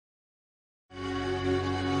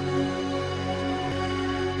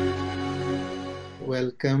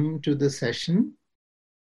welcome to the session.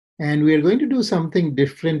 And we are going to do something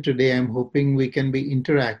different today. I'm hoping we can be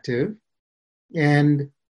interactive. And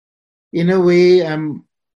in a way, I'm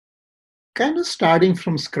kind of starting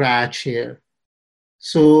from scratch here.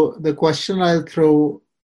 So the question I'll throw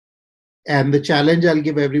and the challenge I'll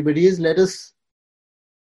give everybody is let us,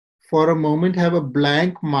 for a moment, have a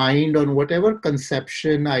blank mind on whatever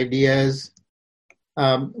conception, ideas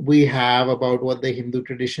we have about what the Hindu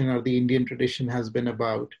tradition or the Indian tradition has been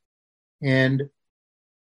about. And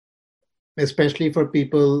especially for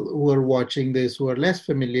people who are watching this, who are less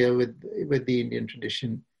familiar with the Indian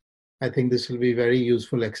tradition, I think this will be a very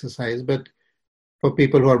useful exercise. But for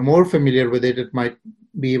people who are more familiar with it, it might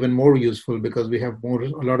be even more useful because we have a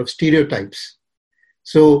lot of stereotypes.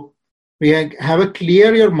 So we have a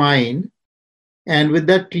clear your mind, and with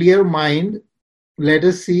that clear mind, let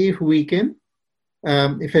us see if we can,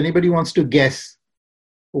 if anybody wants to guess,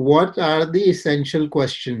 what are the essential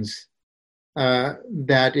questions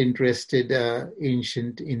that interested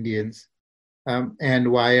ancient Indians,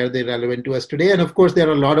 and why are they relevant to us today? And of course, there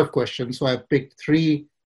are a lot of questions, so I've picked 3.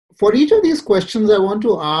 For each of these questions, I want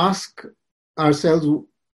to ask ourselves,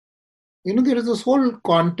 there is this whole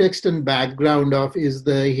context and background of, is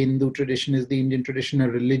the Hindu tradition, is the Indian tradition a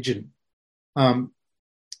religion? And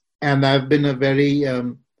I've been a very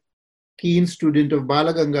keen student of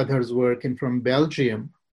Bala Gangadhar's work from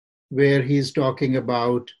Belgium, where he's talking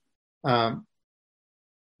about the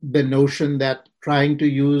notion that trying to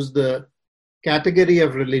use the category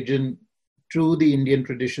of religion to the Indian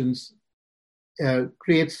traditions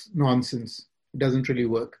creates nonsense. It doesn't really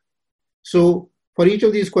work. So for each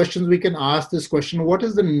of these questions, we can ask this question, what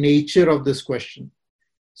is the nature of this question?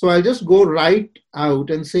 So I'll just go right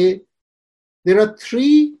out and say, there are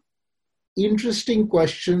 3 interesting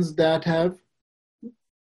questions that have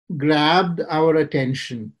grabbed our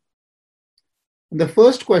attention. The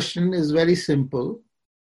first question is very simple,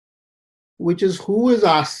 which is, who is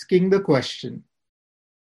asking the question?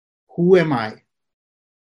 Who am I?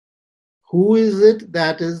 Who is it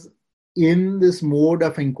that is in this mode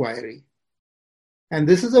of inquiry? And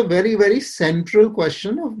this is a very, very central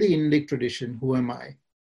question of the Indic tradition. Who am I?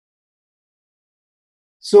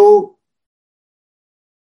 So,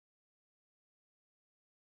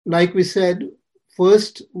 like we said,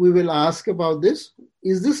 first we will ask about this.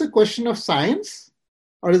 Is this a question of science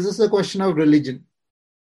or is this a question of religion?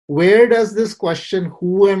 Where does this question,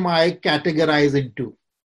 who am I, categorize into?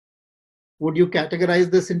 Would you categorize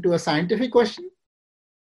this into a scientific question?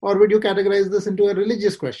 Or would you categorize this into a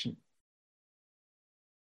religious question?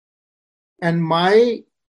 And my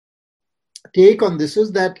take on this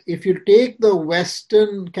is that if you take the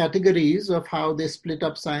Western categories of how they split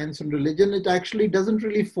up science and religion, it actually doesn't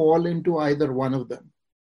really fall into either one of them.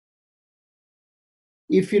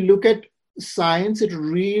 If you look at science, it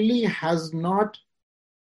really has not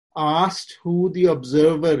asked who the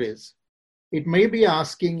observer is. It may be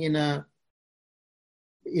asking in a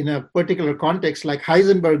particular context, like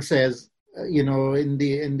Heisenberg says, in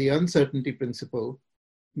the uncertainty principle,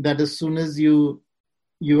 that as soon as you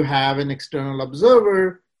have an external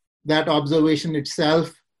observer, that observation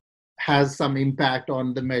itself has some impact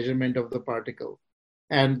on the measurement of the particle,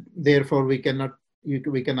 and therefore we can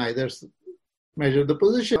either measure the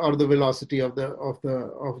position or the velocity of the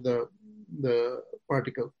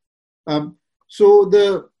particle. So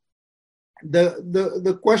the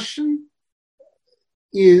question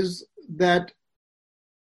is that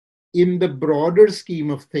in the broader scheme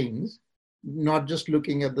of things, not just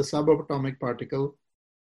looking at the subatomic particle,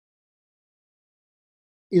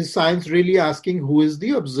 is science really asking who is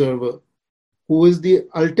the observer? Who is the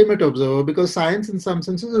ultimate observer? Because science in some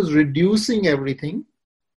senses is reducing everything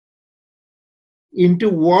into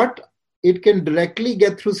what it can directly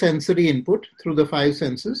get through sensory input, through the 5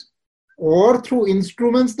 senses, or through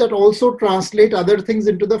instruments that also translate other things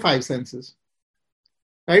into the 5 senses.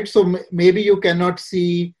 Right? So maybe you cannot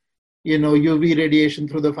see UV radiation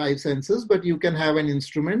through the 5 senses, but you can have an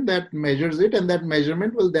instrument that measures it, and that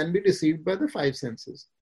measurement will then be received by the 5 senses.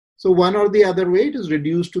 So one or the other way, it is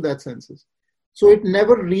reduced to that senses. So it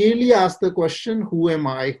never really asks the question, who am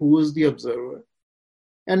I? Who is the observer?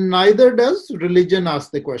 And neither does religion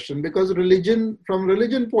ask the question, because from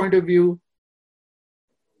religion point of view,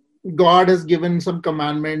 God has given some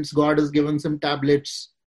commandments, God has given some tablets,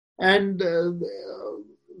 and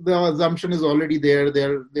the assumption is already there.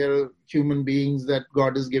 They're human beings that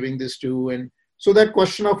God is giving this to. And so that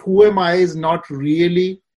question of who am I is not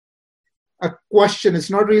really a question. It's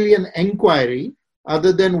not really an inquiry,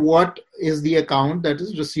 other than what is the account that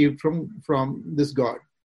is received from this God.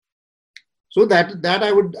 So that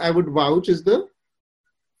I would vouch is the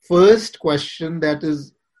first question that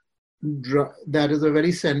is a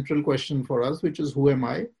very central question for us, which is, who am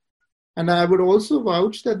I? And I would also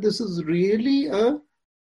vouch that this is really an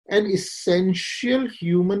essential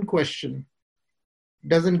human question. It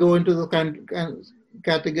doesn't go into the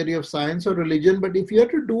category of science or religion, but if you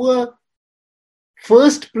have to do a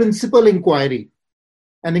first principle inquiry,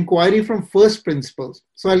 an inquiry from first principles.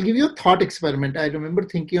 So I'll give you a thought experiment. I remember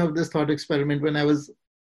thinking of this thought experiment when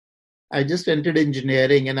I just entered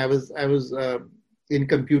engineering, and I was in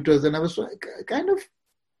computers, and I was kind of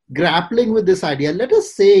grappling with this idea. Let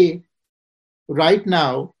us say right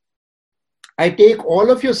now, I take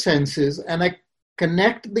all of your senses and I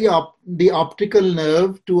connect the optical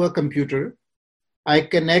nerve to a computer. I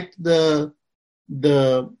connect the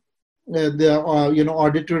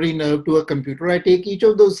auditory nerve to a computer. I take each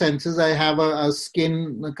of those senses. I have a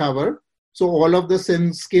skin cover. So all of the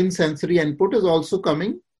skin sensory input is also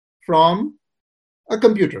coming from a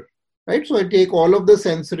computer, right? So I take all of the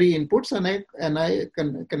sensory inputs and I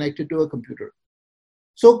connect it to a computer.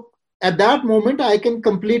 So at that moment, I can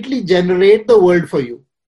completely generate the world for you,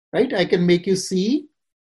 right? I can make you see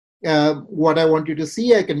what I want you to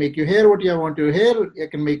see. I can make you hear what I want you to hear. I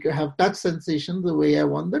can make you have touch sensations the way I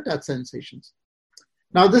want the touch sensations.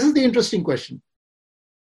 Now, this is the interesting question.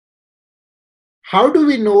 How do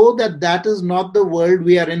we know that that is not the world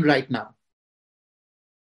we are in right now?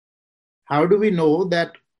 How do we know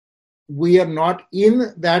that we are not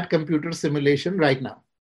in that computer simulation right now?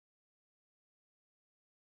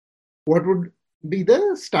 What would be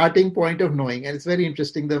the starting point of knowing? And it's very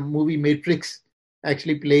interesting. The movie Matrix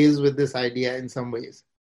actually plays with this idea in some ways,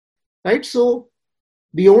 right? So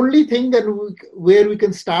the only thing that where we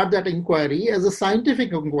can start that inquiry as a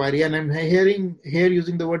scientific inquiry, and I'm hearing here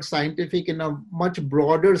using the word scientific in a much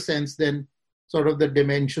broader sense than sort of the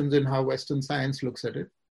dimensions in how Western science looks at it.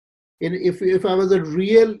 If I was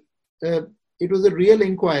it was a real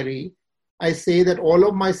inquiry, I say that all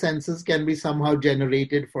of my senses can be somehow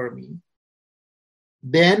generated for me.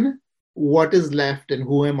 Then what is left and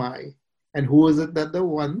who am I? And who is it that the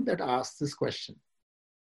one that asks this question?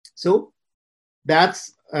 So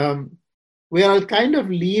that's where I'll kind of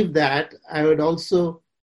leave that. I would also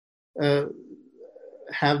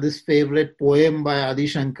have this favorite poem by Adi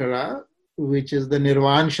Shankara, which is the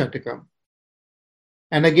Nirvan Shatakam.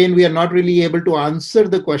 And again, we are not really able to answer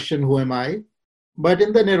the question, who am I? But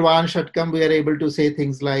in the Nirvan Shatakam, we are able to say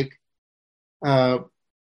things like,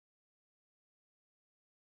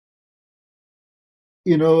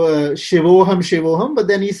 शिवोहम शिवोहम, but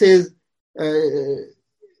then he says,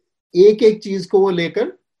 एक एक चीज को वो लेकर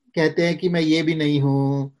कहते हैं कि मैं ये भी नहीं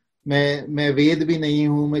हूँ, मैं वेद भी नहीं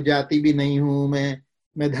हूँ, मैं जाति भी नहीं हूँ,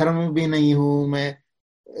 मैं धर्म भी नहीं हूँ, मैं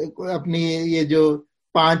अपनी ये जो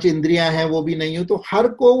 5 इंद्रियां हैं वो भी नहीं हूँ. तो हर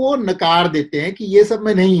को वो नकार देते हैं कि ये सब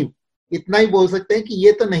मैं नहीं हूँ. इतना ही बोल सकते हैं कि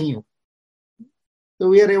ये तो नहीं हूँ. So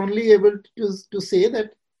we are only able to say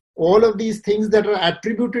that all of these things that are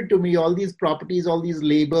attributed to me, all these properties, all these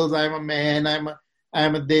labels, I'm a man, I'm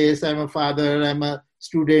a this, I'm a father, I'm a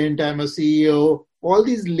student, I'm a CEO, all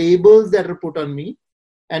these labels that are put on me.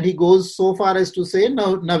 And he goes so far as to say,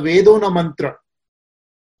 na vedo na mantra.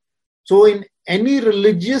 So in any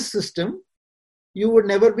religious system, you would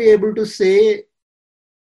never be able to say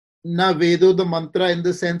na vedo the mantra in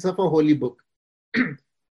the sense of a holy book.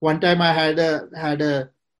 One time I had a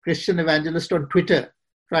Christian evangelist on Twitter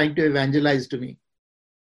trying to evangelize to me.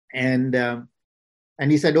 And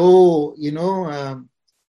he said,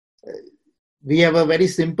 we have a very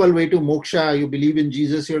simple way to moksha. You believe in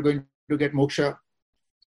Jesus, you're going to get moksha.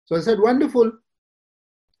 So I said, wonderful.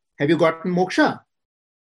 Have you gotten moksha?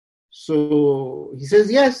 So he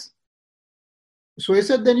says, yes. So I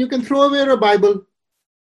said, then you can throw away your Bible,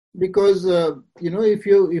 because if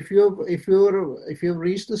you've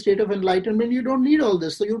reached the state of enlightenment, you don't need all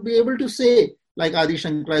this. So you'll be able to say, like Adi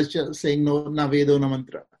Shankara is saying, no, na vedo na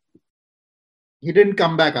mantra. He didn't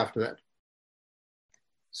come back after that.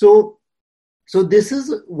 So this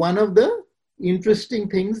is one of the interesting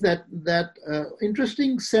things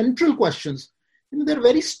interesting central questions. There are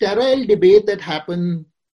very sterile debate that happen,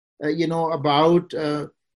 about,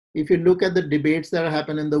 if you look at the debates that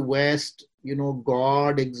happen in the West,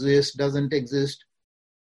 God exists, doesn't exist.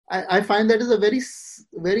 I find that is a very,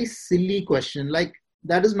 very silly question. Like,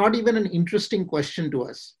 that is not even an interesting question to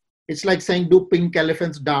us. It's like saying, do pink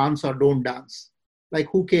elephants dance or don't dance? Like,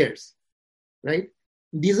 who cares, right?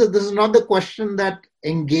 This is not the question that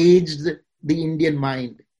engaged the Indian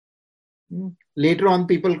mind. Later on,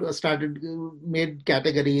 people made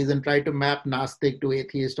categories and tried to map Nastic to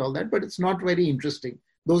atheist, all that, but it's not very interesting.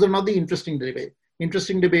 Those are not the interesting debate.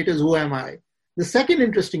 Interesting debate is, who am I? The second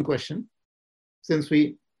interesting question, since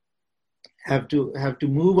we have to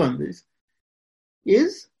move on this,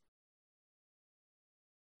 is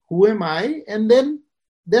who am I? And then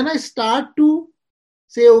I start to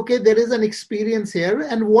say, okay, there is an experience here,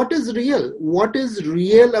 and what is real? What is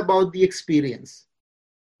real about the experience?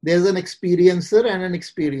 There's an experiencer and an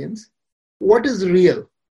experience. What is real?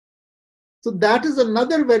 So that is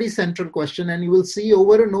another very central question, and you will see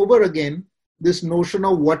over and over again, this notion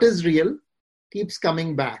of what is real keeps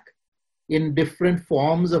coming back in different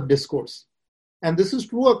forms of discourse. And this is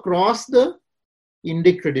true across the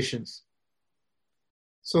Indic traditions.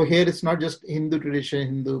 So here it's not just Hindu tradition,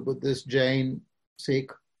 Hindu, Buddhist, Jain,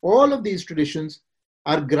 Sikh. All of these traditions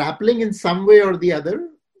are grappling in some way or the other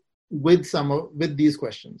with these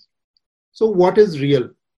questions. So what is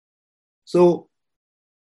real? So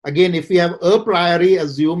again, if we have a priori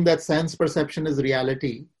assume that sense perception is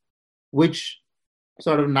reality, which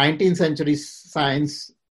sort of 19th century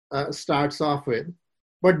science starts off with,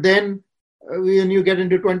 but then when you get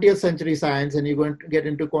into 20th century science and you're going to get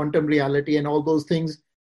into quantum reality and all those things,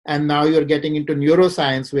 and now you're getting into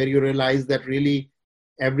neuroscience where you realize that really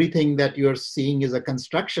everything that you're seeing is a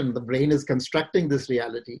construction. The brain is constructing this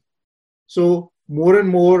reality. So more and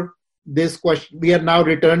more, this question, we are now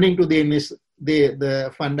returning to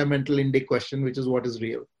the fundamental Indic question, which is what is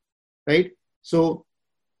real, right? So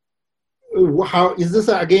how is this,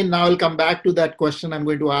 again, now I'll come back to that question I'm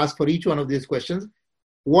going to ask for each one of these questions.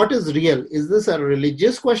 What is real? Is this a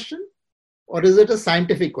religious question or is it a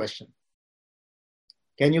scientific question?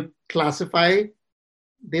 Can you classify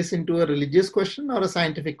this into a religious question or a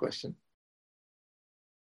scientific question?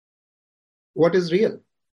 What is real?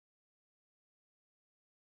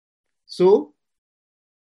 So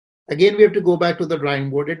again, we have to go back to the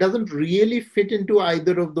drawing board. It doesn't really fit into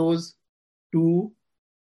either of those two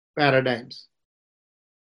paradigms,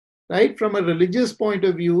 right? From a religious point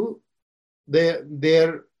of view, they've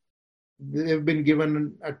been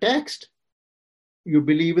given a text. You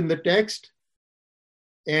believe in the text,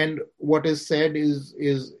 and what is said is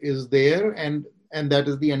there, and that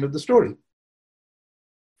is the end of the story.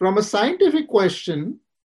 From a scientific question,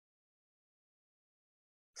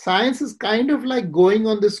 science is kind of like going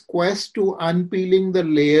on this quest to unpeeling the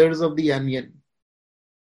layers of the onion.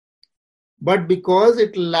 But because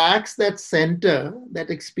it lacks that center, that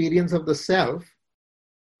experience of the self,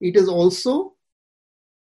 it is also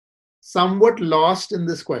somewhat lost in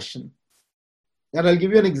this question. And I'll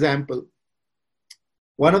give you an example.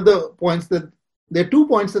 One of the points that, there are 2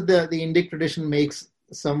 points that the Indic tradition makes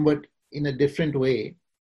somewhat in a different way.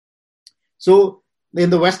 So in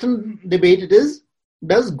the Western debate, it is,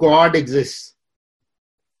 does God exist?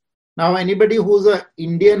 Now, anybody who's an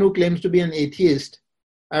Indian who claims to be an atheist,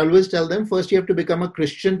 I always tell them, first you have to become a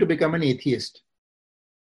Christian to become an atheist.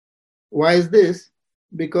 Why is this?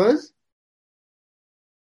 Because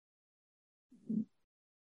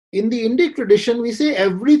in the Indic tradition, we say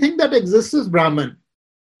everything that exists is Brahman.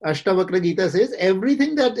 Ashtavakra Gita says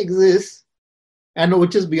everything that exists and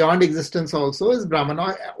which is beyond existence also is Brahman.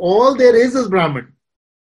 All there is Brahman.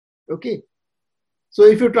 Okay. So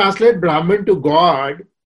if you translate Brahman to God,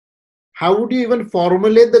 how would you even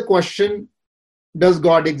formulate the question, does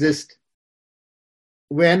God exist?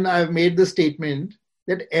 When I've made the statement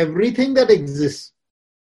that everything that exists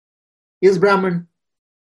is Brahman.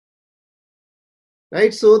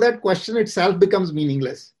 Right? So that question itself becomes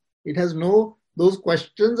meaningless. It has no, those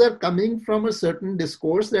questions are coming from a certain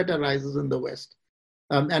discourse that arises in the West.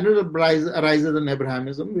 And it arises in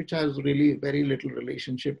Abrahamism, which has really very little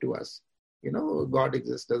relationship to us. You know, God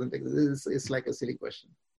exists, doesn't exist. It's like a silly question,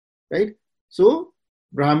 right? So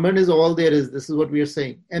Brahman is all there is. This is what we are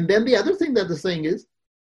saying. And then the other thing that they're saying is,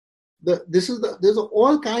 there's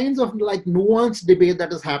all kinds of like nuanced debate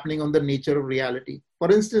that is happening on the nature of reality.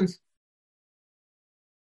 For instance,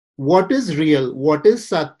 what is real? What is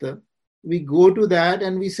Satya? We go to that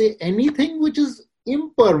and we say anything which is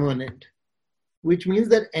impermanent, which means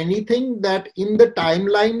that anything that in the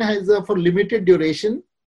timeline has for limited duration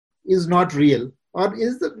is not real, or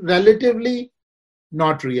is relatively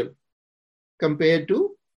not real compared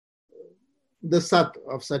to the Sat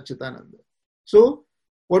of Satchitananda. So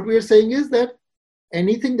what we are saying is that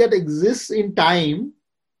anything that exists in time,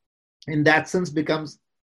 in that sense, becomes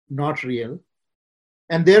not real.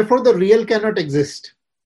 And therefore the real cannot exist.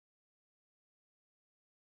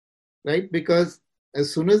 Right? Because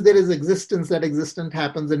as soon as there is existence, that existence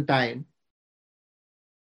happens in time.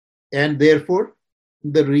 And therefore,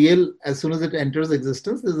 the real, as soon as it enters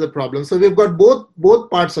existence, this is a problem. So we've got both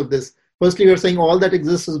parts of this. Firstly, we are saying all that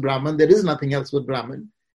exists is Brahman. There is nothing else but Brahman.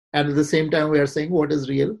 And at the same time, we are saying what is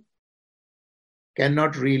real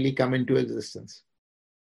cannot really come into existence.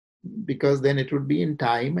 because then it would be in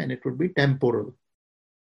time and it would be temporal.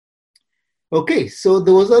 Okay, so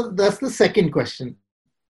that's the second question.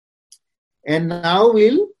 And now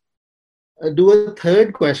we'll do a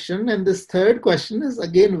third question, and this third question is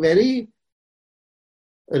again very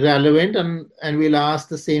relevant, and we'll ask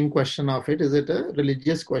the same question of it. Is it a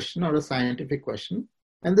religious question or a scientific question?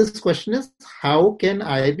 And this question is, how can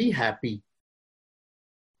I be happy?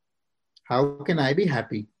 How can I be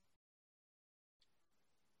happy?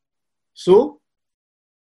 So,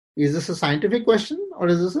 is this a scientific question or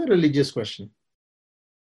is this a religious question?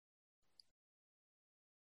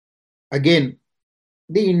 Again,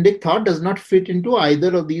 the Indic thought does not fit into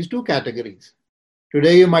either of these two categories.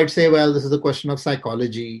 Today you might say, well, this is a question of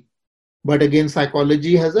psychology. But again,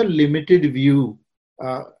 psychology has a limited view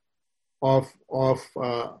of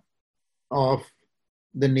the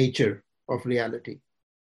nature of reality,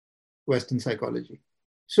 Western psychology.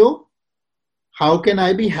 So, how can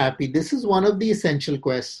I be happy? This is one of the essential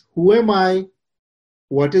questions. Who am I?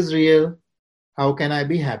 What is real? How can I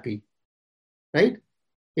be happy? Right?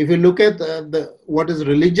 If you look at what is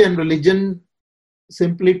religion, religion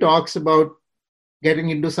simply talks about getting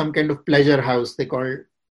into some kind of pleasure house they call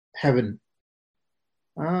heaven.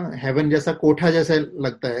 Heaven जैसा कोठा जैसा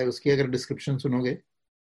लगता है, उसकी अगर description सुनोगे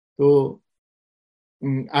तो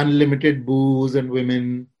unlimited बूज and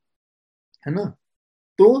women, है ना?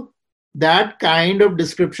 तो that kind of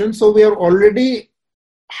description, so we are already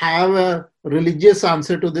have a religious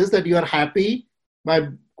answer to this, that you are happy by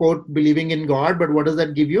quote believing in God. But what does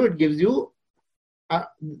that give you? It gives you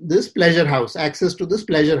this pleasure house, access to this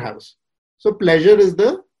pleasure house. So pleasure is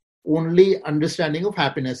the only understanding of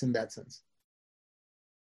happiness in that sense.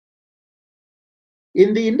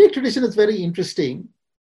 In the Indic tradition, it's very interesting.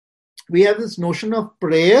 We have this notion of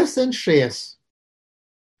prayas and shreyas.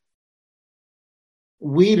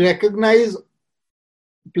 We recognize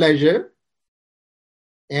pleasure,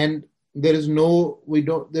 and there's no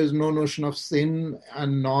notion of sin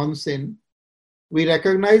and non-sin. We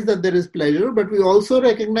recognize that there is pleasure, but we also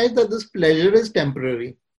recognize that this pleasure is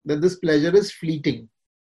temporary, that this pleasure is fleeting.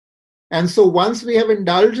 And so once we have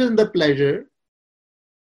indulged in the pleasure,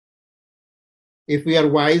 if we are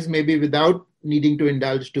wise, maybe without needing to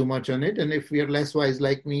indulge too much on it, and if we are less wise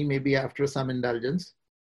like me, maybe after some indulgence,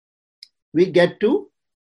 we get to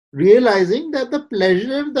realizing that the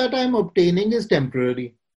pleasure that I'm obtaining is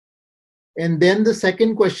temporary. And then the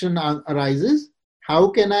second question arises, how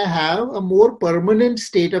can I have a more permanent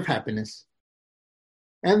state of happiness?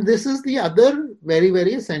 And this is the other very,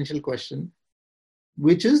 very essential question,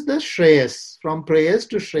 which is the shreyas, from prayas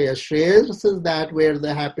to shreyas. Shreyas is that where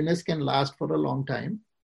the happiness can last for a long time.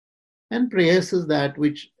 And prayas is that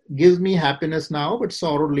which gives me happiness now, but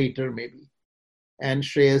sorrow later maybe. And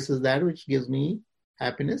shreyas is that which gives me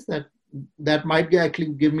happiness that might actually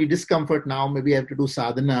give me discomfort now. Maybe I have to do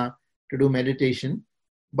sadhana, to do meditation,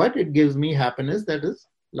 but it gives me happiness that is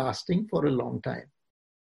lasting for a long time.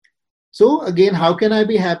 So again, how can I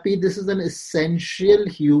be happy? This is an essential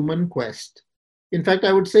human quest. In fact,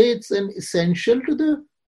 I would say it's an essential to the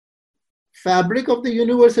fabric of the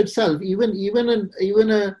universe itself. Even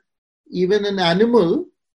an animal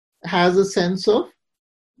has a sense of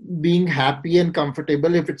being happy and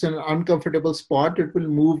comfortable. If it's an uncomfortable spot, it will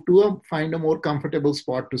move to find a more comfortable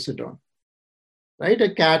spot to sit on. Right?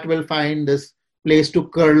 A cat will find this place to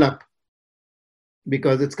curl up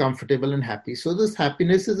because it's comfortable and happy. So this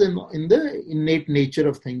happiness is in the innate nature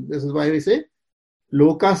of things. This is why we say,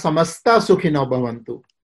 Loka samasta sukhino bhavantu.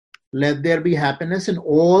 Let there be happiness in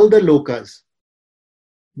all the lokas.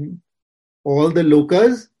 All the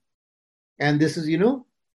lokas. And this is,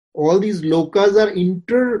 all these lokas are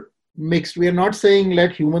intermixed. We are not saying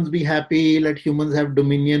let humans be happy, let humans have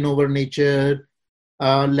dominion over nature,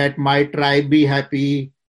 let my tribe be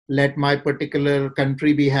happy, let my particular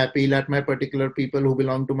country be happy, let my particular people who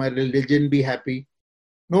belong to my religion be happy.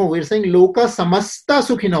 No, we're saying loka samasta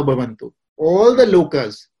sukhino bhavantu. All the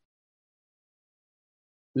lokas.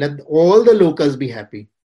 Let all the lokas be happy.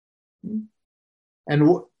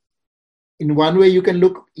 And in one way you can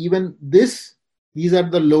look even this. These are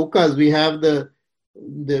the lokas. We have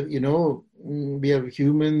we have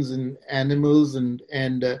humans and animals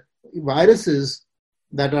and viruses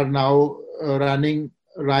that are now running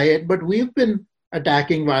riot. But we've been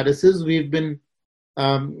attacking viruses. We've been,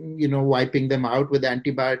 wiping them out with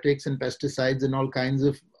antibiotics and pesticides and all kinds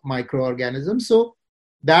of microorganisms. So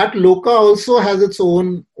that loka also has its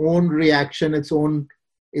own reaction, its own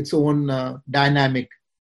dynamic.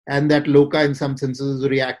 And that loka, in some senses, is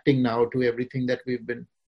reacting now to everything that we've been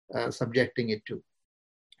subjecting it to.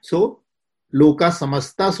 So, loka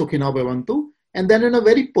samasta sukhino bhavantu. And then, in a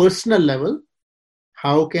very personal level,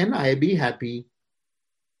 How can I be happy?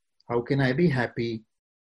 How can I be happy?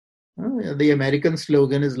 The American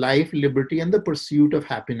slogan is life, liberty, and the pursuit of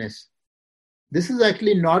happiness. This is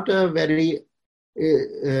actually not a very,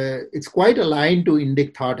 it's quite aligned to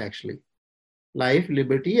Indic thought actually. Life,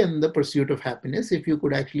 liberty, and the pursuit of happiness, if you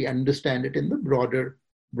could actually understand it in the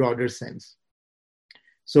broader sense.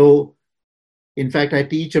 So, in fact, I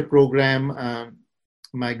teach a program.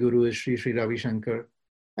 My guru is Sri Ravi Shankar.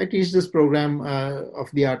 I teach this program of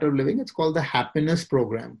the art of living. It's called the Happiness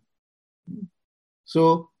Program.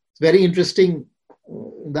 So it's very interesting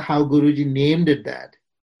how Guruji named it that.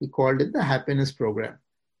 He called it the Happiness Program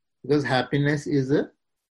because happiness is a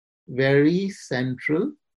very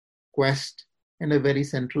central quest and a very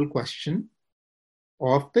central question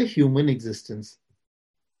of the human existence.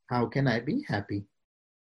 How can I be happy?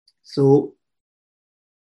 So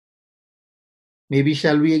maybe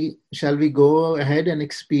shall we go ahead and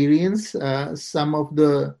experience some of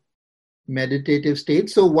the meditative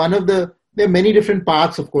states? So there are many different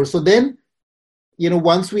paths, of course. So then,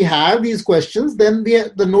 once we have these questions, then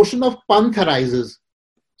the notion of panth arises.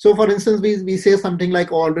 So for instance, we say something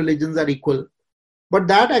like all religions are equal, but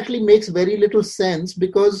that actually makes very little sense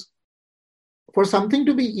because for something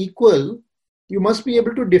to be equal, you must be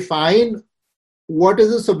able to define what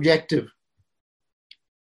is a subjective.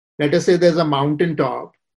 Let us say there's a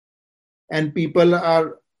mountaintop and people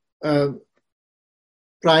are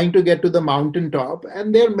trying to get to the mountaintop,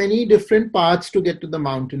 and there are many different paths to get to the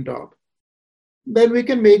mountaintop. Then we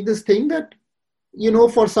can make this thing that,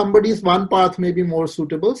 for somebody's one path may be more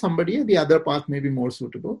suitable, somebody the other path may be more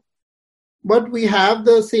suitable. But we have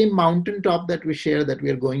the same mountaintop that we share that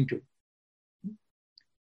we are going to.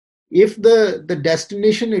 If the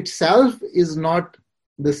destination itself is not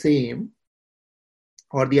the same,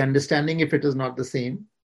 or the understanding, if it is not the same,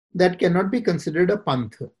 that cannot be considered a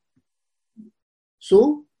panth.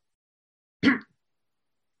 So,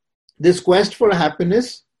 this quest for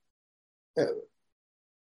happiness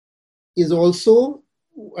is also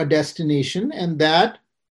a destination, and that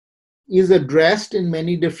is addressed in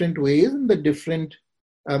many different ways in the different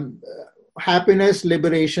happiness,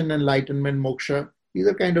 liberation, enlightenment, moksha. These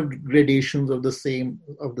are kind of gradations of the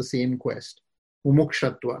same quest.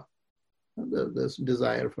 Mumukshatva, the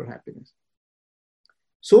desire for happiness.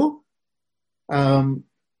 So,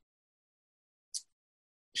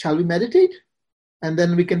 shall we meditate? And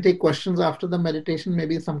then we can take questions after the meditation.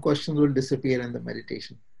 Maybe some questions will disappear in the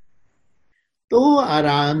meditation. तो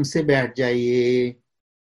आराम से बैठ जाइए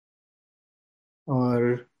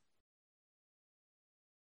और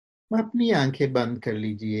अपनी आंखें बंद कर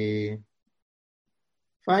लीजिए.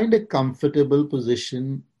 Find a comfortable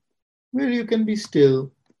position where you can be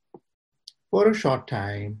still for a short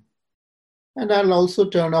time. And I'll also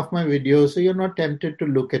turn off my video so you're not tempted to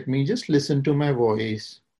look at me. Just listen to my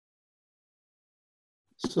voice.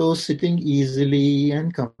 So sitting easily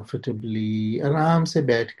and comfortably, आराम से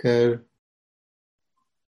बैठकर,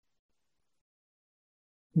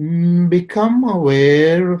 become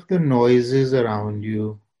aware of the noises around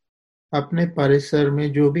you. अपने परिसर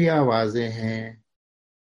में जो भी आवाजें हैं,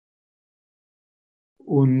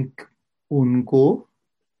 उनको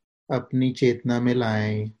अपनी चेतना में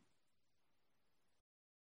लाएं.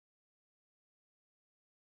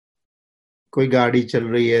 कोई गाड़ी चल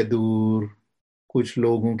रही है दूर, कुछ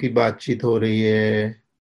लोगों की बातचीत हो रही है,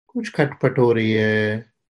 कुछ खटपट हो रही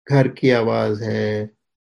है, घर की आवाज है,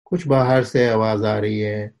 कुछ बाहर से आवाज आ रही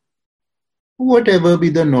है. Whatever be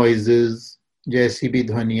the noises, जैसी भी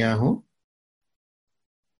ध्वनियां हो,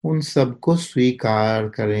 उन सबको स्वीकार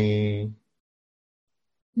करें.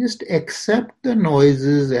 Just accept the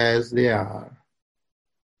noises as they are.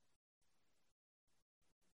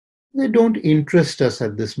 They don't interest us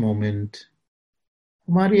at this moment.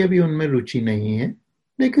 हमारी अभी उनमें रुचि नहीं है,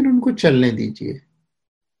 लेकिन उनको चलने दीजिए.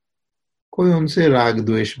 कोई उनसे राग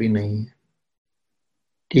द्वेष भी नहीं है.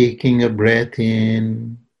 Taking a breath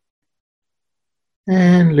in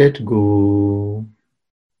and let go.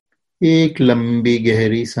 एक लंबी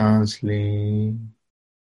गहरी सांस लें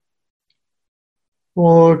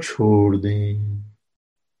और छोड़ दें.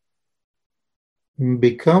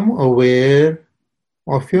 Become aware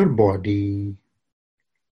of your body.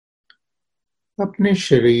 अपने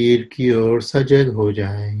शरीर की ओर सजग हो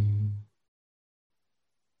जाएं.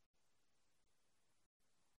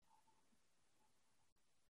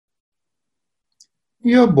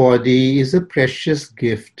 Your body is a precious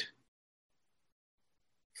gift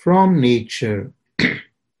from nature,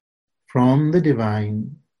 from the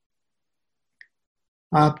divine.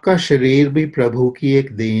 आपका शरीर भी प्रभु की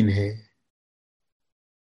एक देन है.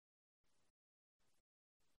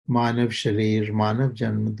 मानव शरीर, मानव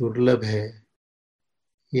जन्म दुर्लभ है.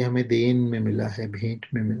 ये हमें देन में मिला है, भेंट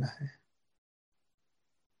में मिला है।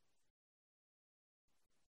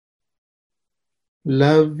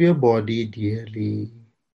 Love your body dearly.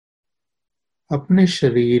 अपने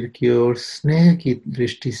शरीर की ओर स्नेह की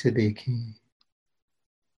दृष्टि से देखें।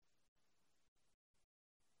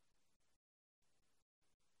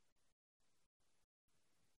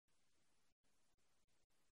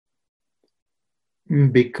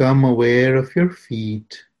 Become aware of your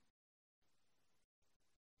feet.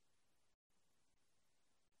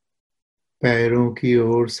 पैरों की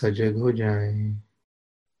ओर सजग हो जाएं।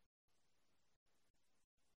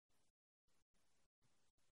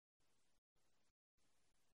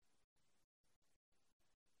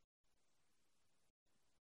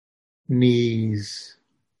 Knees,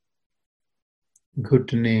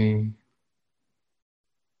 घुटने,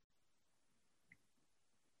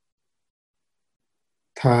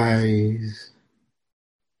 thighs,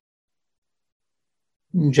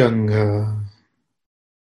 जंघा,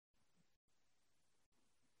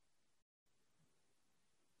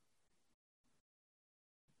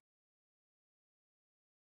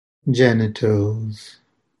 genitals,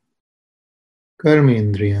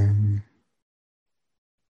 कर्मेंद्रियां,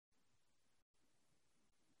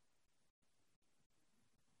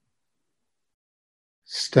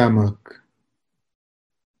 stomach,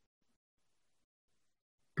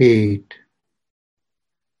 pet,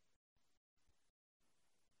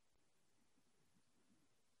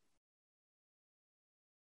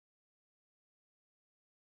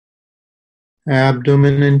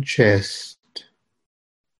 abdomen and chest,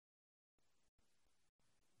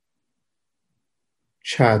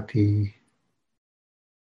 छाती,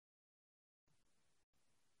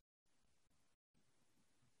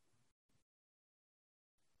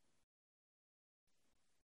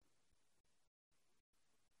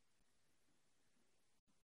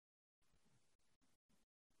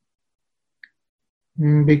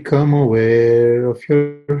 become aware of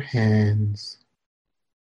your hands,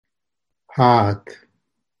 हाथ,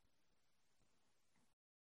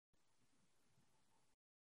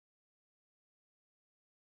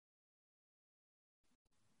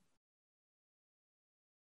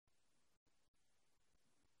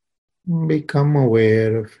 become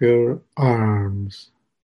aware of your arms,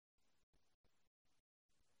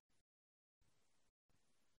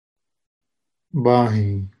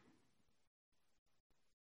 बाहें,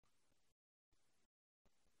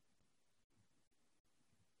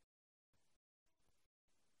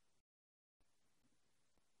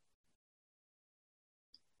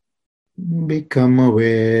 become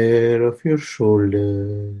aware of your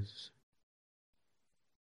shoulders,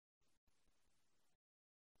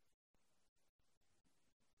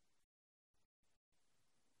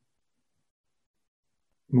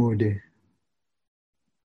 मोढे,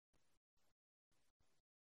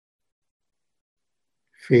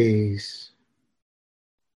 face,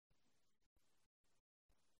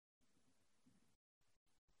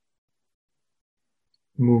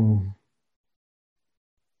 मुंह,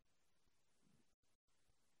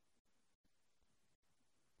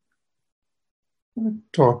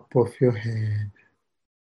 top of your head,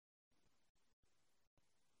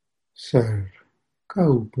 sir का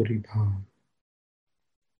ऊपरी भाग,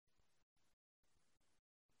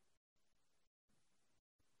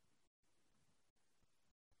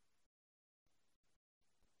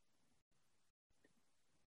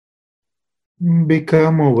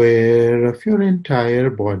 become aware of your entire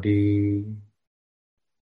body,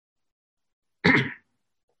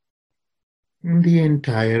 the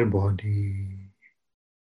entire body,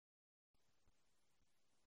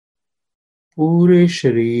 पूरे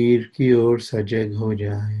शरीर की ओर सजग हो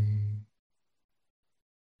जाएं,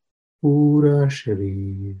 पूरा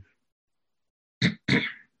शरीर,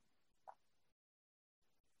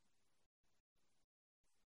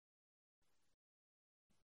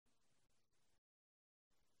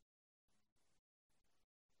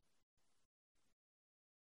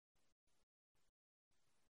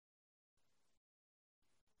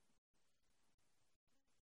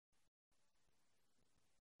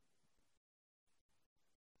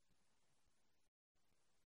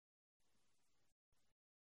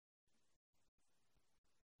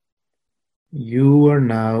 you are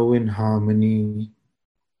now in harmony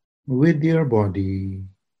with your body.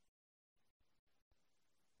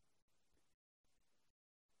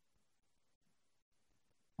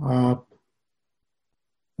 आप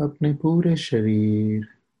अपने पूरे शरीर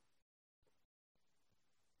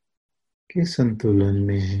के संतुलन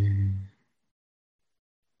में हैं।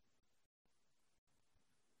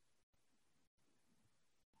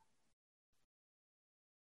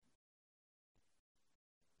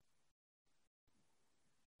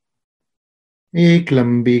 एक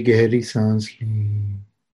लंबी गहरी सांस ली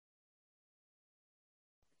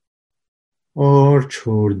और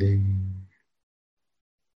छोड़ दें।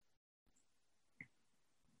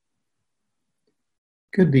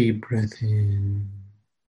 Take a deep breath in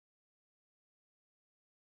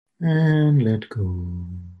and let go.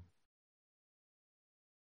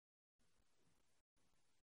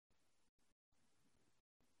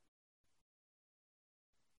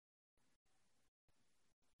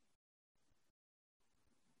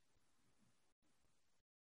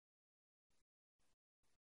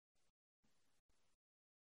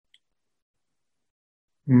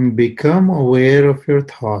 Become aware of your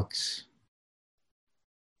thoughts.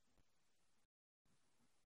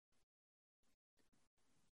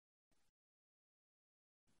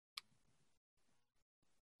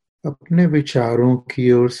 अपने विचारों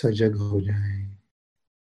की ओर सजग हो जाएं।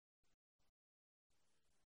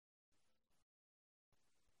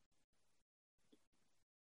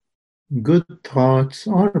 Good thoughts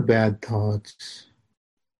or bad thoughts.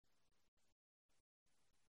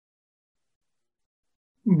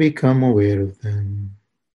 Become aware of them.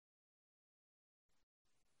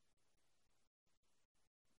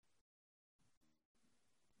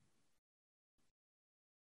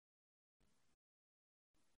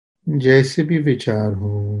 जैसे भी विचार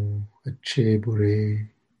हो, अच्छे बुरे,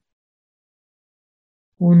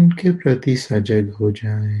 उनके प्रति सजग हो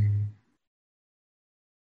जाएं।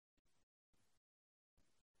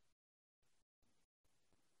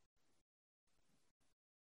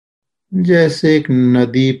 जैसे एक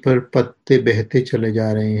नदी पर पत्ते बहते चले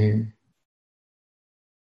जा रहे हैं,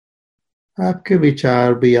 आपके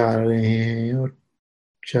विचार भी आ रहे हैं और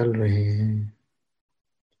चल रहे हैं।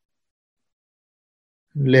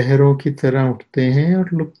 लहरों की तरह उठते हैं और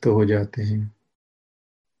लुप्त हो जाते हैं।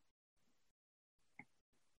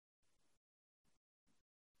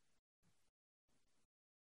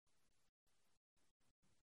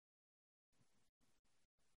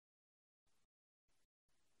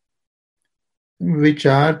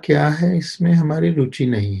 विचार क्या है, इसमें हमारी रुचि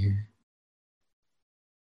नहीं है,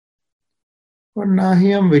 और ना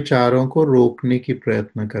ही हम विचारों को रोकने की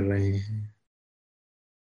प्रयत्न कर रहे हैं।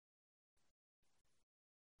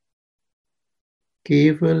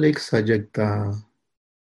 केवल एक सजगता।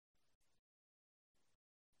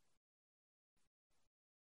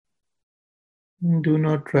 Do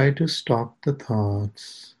not try to stop the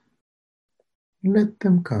thoughts. Let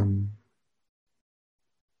them come.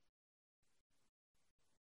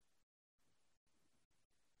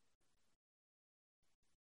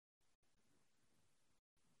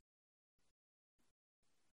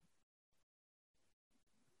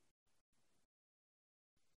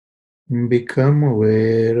 Become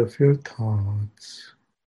aware of your thoughts.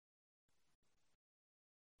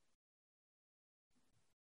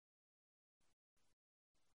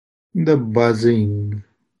 The buzzing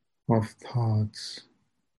of thoughts.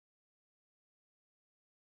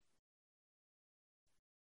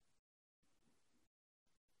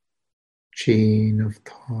 Chain of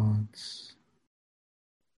thoughts.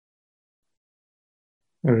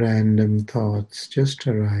 Random thoughts just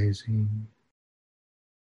arising.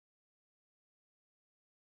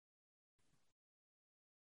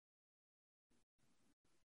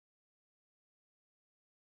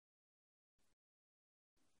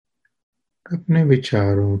 अपने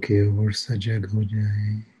विचारों की ओर सजग हो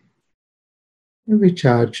जाएं।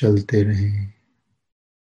 विचार चलते रहें।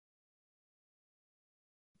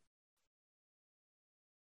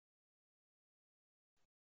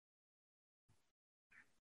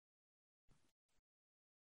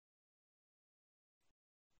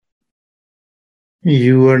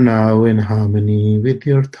 You are now in harmony with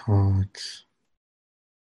your thoughts.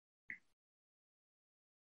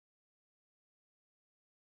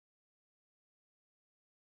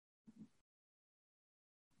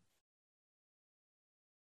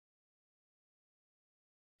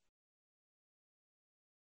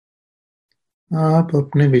 आप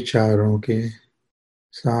अपने विचारों के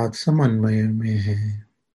साथ समन्वय में हैं।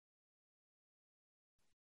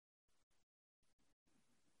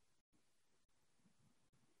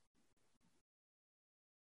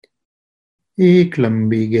 एक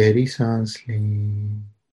लंबी गहरी सांस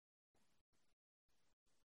लें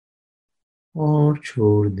और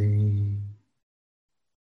छोड़ दें।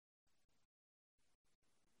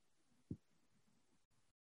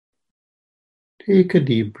 Take a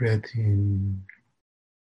deep breath in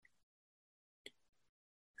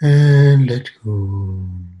and let go.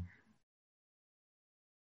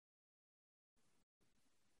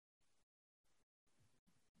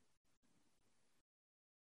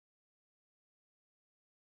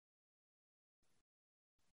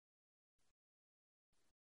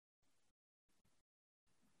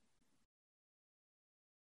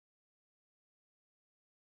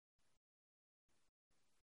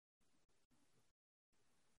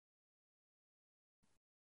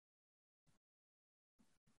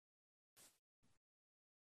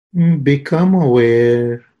 Become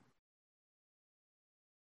aware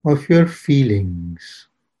of your feelings.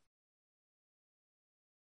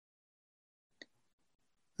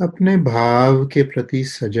 अपने भाव के प्रति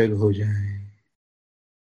सजग हो जाएं।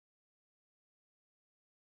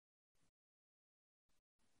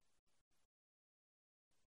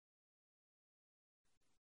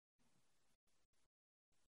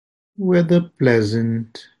 Whether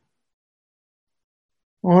pleasant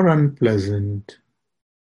or unpleasant,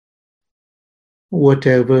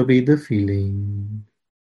 whatever be the feeling.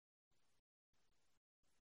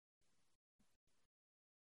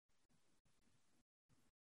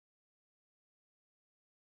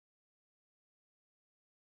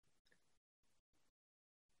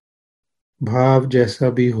 भाव जैसा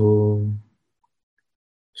भी हो,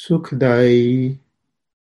 सुखदायी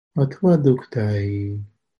अथवा दुखदायी,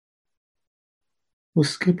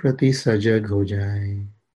 उसके प्रति सजग हो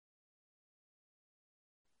जाएं।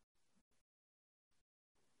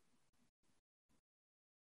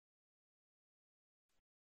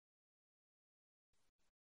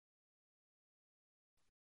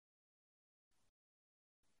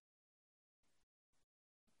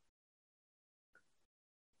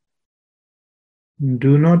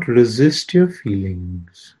 Do not resist your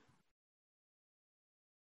feelings.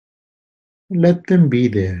 Let them be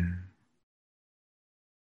there.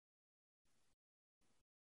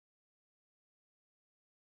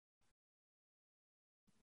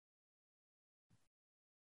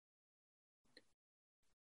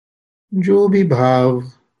 जो भी भाव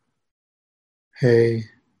है,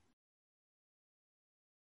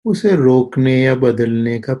 उसे रोकने या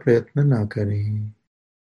बदलने का प्रयत्न ना करें।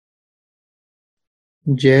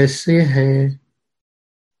 जैसे है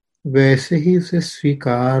वैसे ही उसे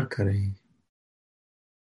स्वीकार करें।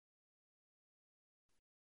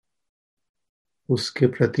 उसके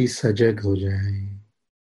प्रति सजग हो जाएं।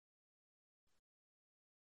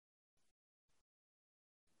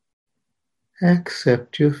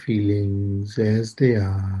 Accept your feelings as they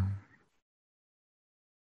are.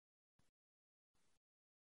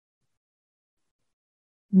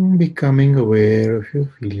 Becoming aware of your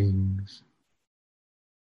feelings.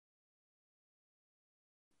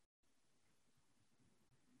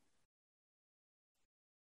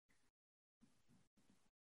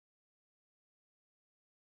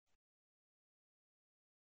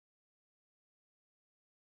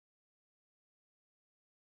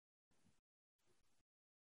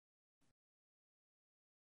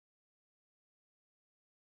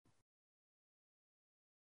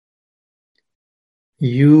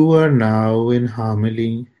 You are now in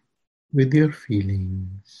harmony with your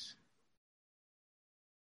feelings.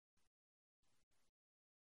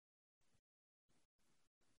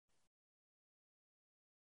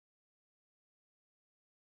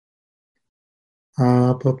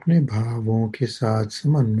 आप अपने भावों के साथ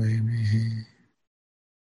समन्वय में हैं।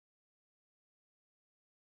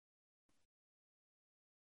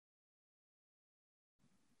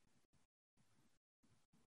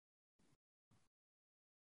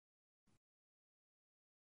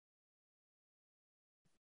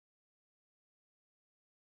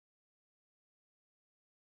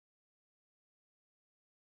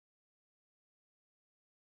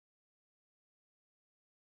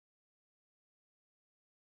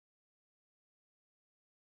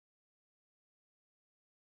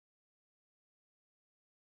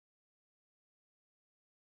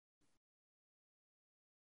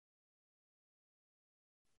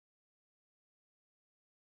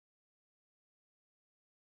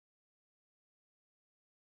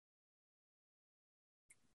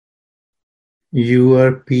 You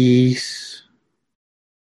are peace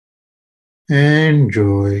and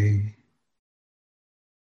joy.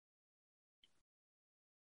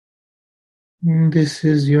 This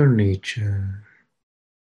is your nature.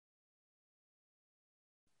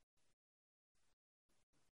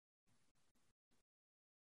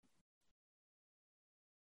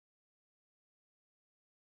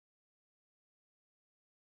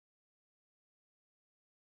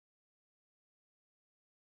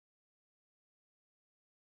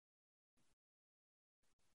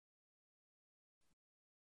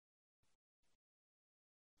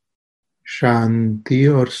 शांति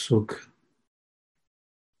और सुख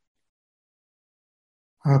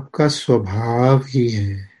आपका स्वभाव ही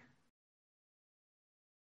है।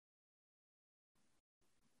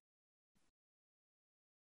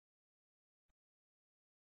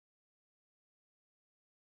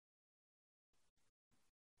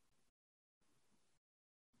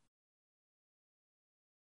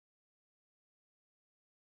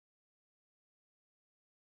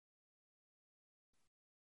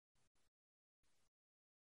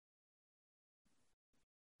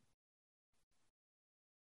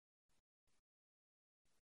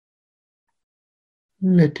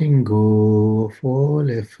 letting go of all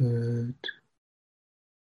effort,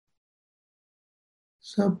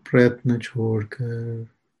 सब प्रयत्न छोड़कर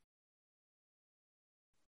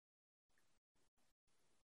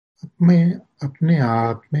अपने अपने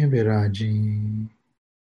आप में विराजें।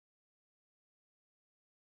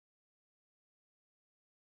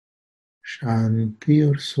 शांति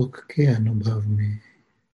और सुख के अनुभव में,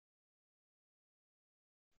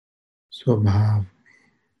 स्वभाव,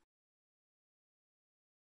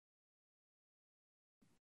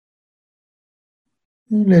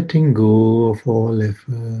 letting go of all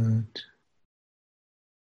effort,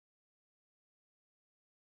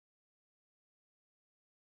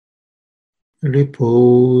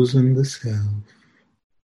 repose in the self.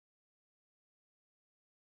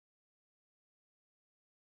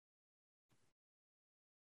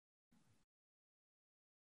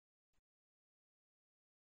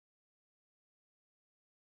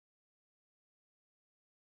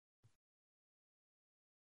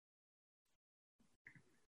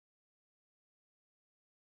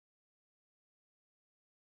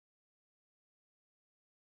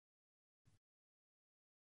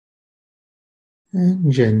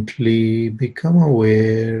 And gently become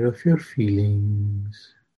aware of your feelings.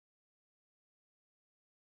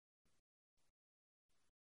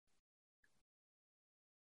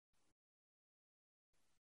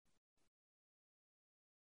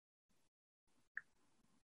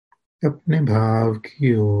 अपने भाव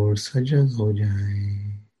की ओर सजग हो जाएं।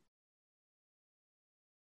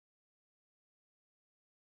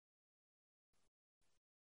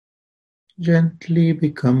 Gently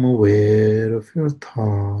become aware of your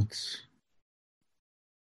thoughts,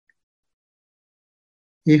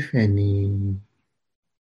 if any.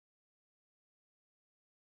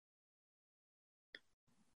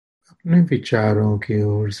 अपने विचारों की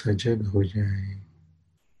ओर सजग हो जाएं।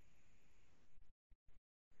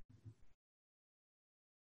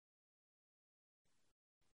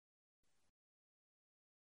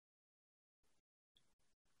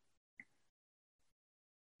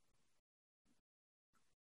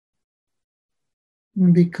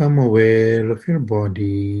 Become aware of your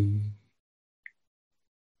body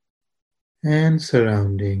and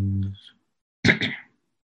surroundings.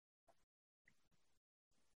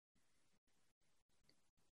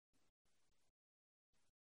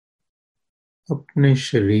 अपने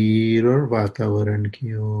शरीर और वातावरण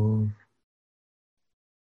की ओर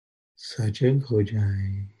सजग हो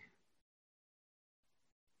जाएं।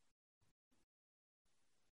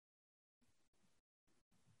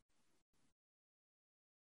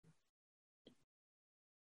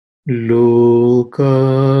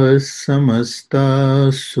 लोका समस्ता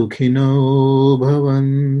सुखिनो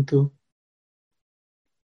भवन्तु।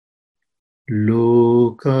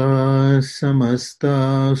 लोका समस्ता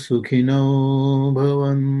सुखिनो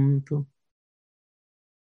भवन्तु।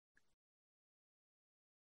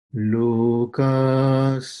 लोका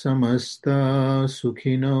समस्ता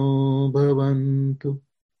सुखिनो भवन्तु।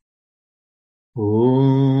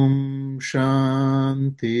 ओम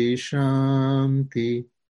शांति शांति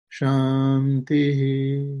शांति।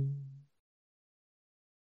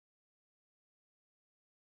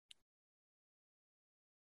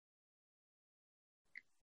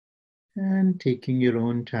 And taking your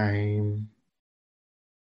own time,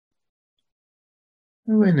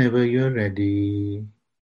 whenever you're ready,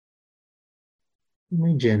 you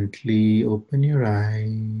may gently open your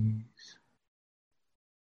eyes.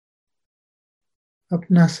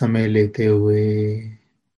 अपना समय लेते हुए,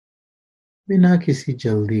 बिना किसी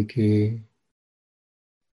जल्दी के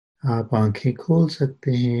आप आंखें खोल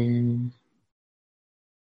सकते हैं।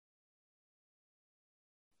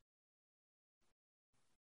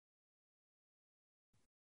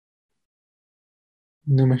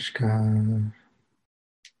 नमस्कार।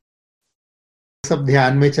 सब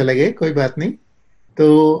ध्यान में चले गए, कोई बात नहीं।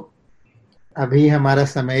 तो अभी हमारा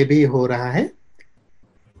समय भी हो रहा है,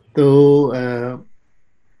 तो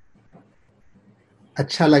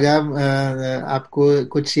अच्छा लगा आपको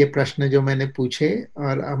कुछ ये प्रश्न जो मैंने पूछे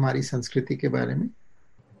और हमारी संस्कृति के बारे में।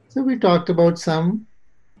 So we talked about some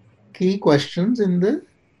key questions in the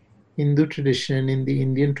Hindu tradition, in the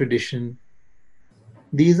Indian tradition.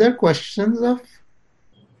 These are questions of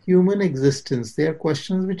human existence. They are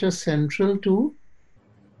questions which are central to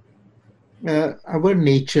our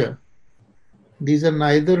nature. These are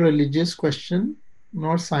neither religious questions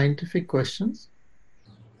nor scientific questions,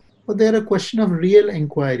 but they are a question of real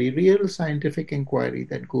inquiry, real scientific inquiry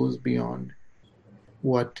that goes beyond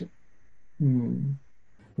what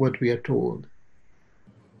what we are told,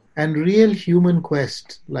 and real human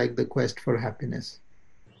quest, like the quest for happiness.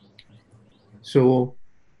 So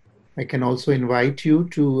I can also invite you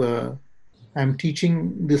to, I'm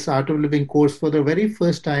teaching this Art of Living course for the very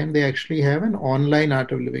first time. They actually have an online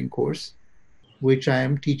Art of Living course, which I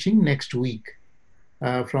am teaching next week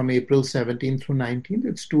from April 17th through 19th.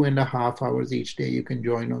 It's 2.5 hours each day. You can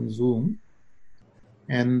join on Zoom.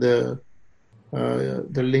 And the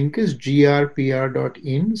link is grpr.in/HP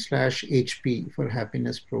for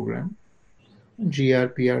happiness program.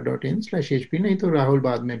 grpr.in/HP, नहीं तो राहुल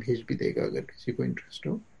बाद में भेज भी देगा अगर किसी को इंटरेस्ट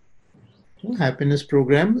हो. Happiness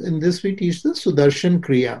program. In this we teach the Sudarshan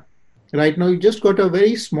Kriya. Right now you just got a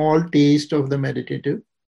very small taste of the meditative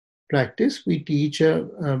practice. We teach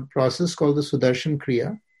a process called the Sudarshan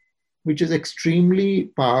Kriya, which is extremely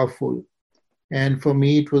powerful. And for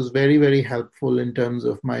me, it was very, very helpful in terms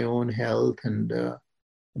of my own health and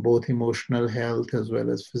both emotional health as well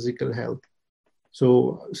as physical health.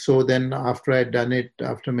 So then after I'd done it,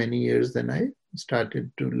 after many years, then I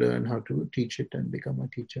started to learn how to teach it and become a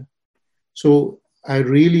teacher. So I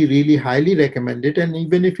really, really highly recommend it. And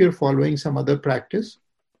even if you're following some other practice,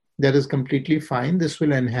 that is completely fine. This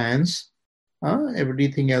will enhance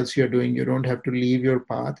everything else you're doing. You don't have to leave your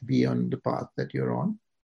path, be on the path that you're on.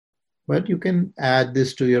 But you can add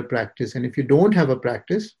this to your practice. And if you don't have a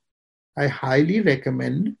practice, I highly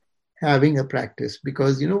recommend having a practice,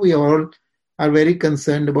 because, we all are very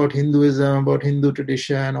concerned about Hinduism, about Hindu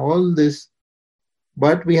tradition, all this.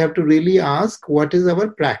 But we have to really ask, what is our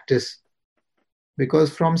practice? Because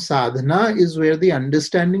from sadhana is where the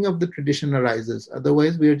understanding of the tradition arises.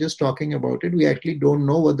 Otherwise, we are just talking about it. We actually don't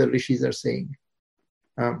know what the rishis are saying.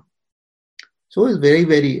 So it's very,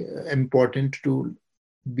 very important to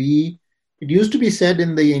be. It used to be said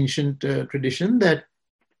in the ancient tradition that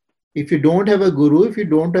if you don't have a guru, if you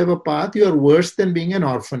don't have a path, you are worse than being an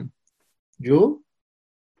orphan.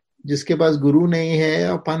 जिसके पास गुरु नहीं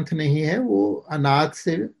है और पंथ नहीं है, वो अनाथ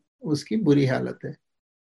से उसकी बुरी हालत है.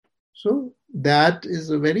 So that is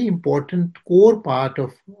a very important core part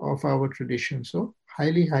of our tradition. So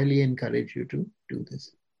highly, highly encourage you to do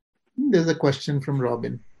this. There's a question from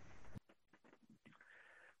Robin.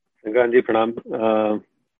 संक्रांत जी प्रणाम.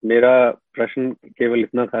 मेरा प्रश्न केवल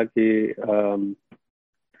इतना था कि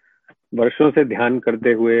वर्षों से ध्यान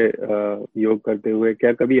करते हुए, योग करते हुए,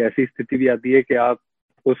 क्या कभी ऐसी स्थिति भी आती है कि आप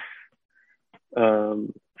उस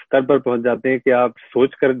स्तर पर पहुंच जाते हैं कि आप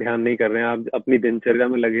सोचकर ध्यान नहीं कर रहे हैं, आप अपनी दिनचर्या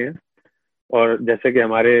में लगे हैं? और जैसे कि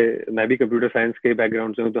मैं भी कंप्यूटर साइंस के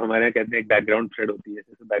बैकग्राउंड से हूँ, तो हमारे यहाँ कहते हैं एक बैकग्राउंड थ्रेड होती है,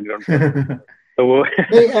 जैसे बैकग्राउंड तो वो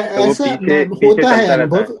ऐसा होता है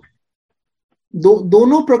अनुभव.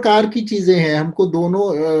 दोनों प्रकार की चीजें हैं. हमको दोनों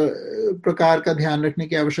प्रकार का ध्यान रखने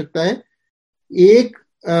की आवश्यकता है. एक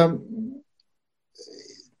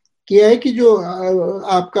क्या है कि जो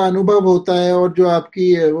आपका अनुभव होता है और जो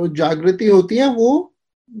आपकी वो जागृति होती है, वो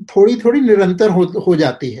थोड़ी थोड़ी निरंतर हो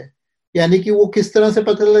जाती है. यानी कि वो किस तरह से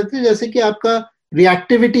पता लगती है, जैसे कि आपका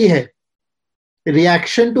रिएक्टिविटी है,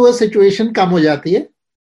 रिएक्शन टू अ सिचुएशन कम हो जाती है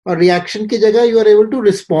और रिएक्शन की जगह you are able to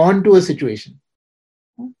respond to a situation.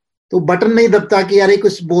 तो बटन नहीं दबता कि यार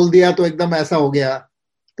कुछ बोल दिया तो एकदम ऐसा हो गया,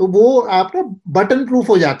 तो वो आप ना बटन प्रूफ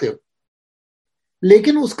हो जाते हो.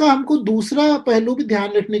 लेकिन उसका हमको दूसरा पहलू भी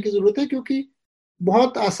ध्यान रखने की जरूरत है, क्योंकि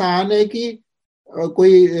बहुत आसान है कि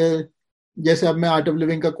कोई जैसे अब मैं आर्ट ऑफ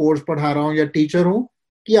लिविंग का कोर्स पढ़ा रहा हूँ या टीचर हूँ,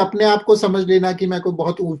 कि अपने आप को समझ लेना कि मैं कोई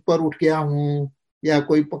बहुत ऊपर उठ गया हूँ या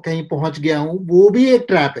कोई कहीं पहुंच गया हूँ, वो भी एक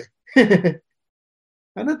ट्रैप है.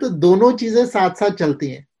 है ना. तो दोनों चीजें साथ साथ चलती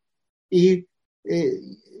हैं.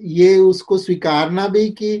 ये उसको स्वीकारना भी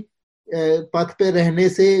कि पथ पे रहने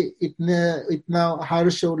से इतना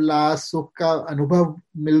हर्ष उल्लास सुख का अनुभव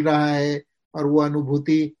मिल रहा है और वो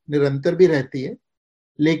अनुभूति निरंतर भी रहती है.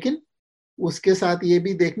 लेकिन उसके साथ ये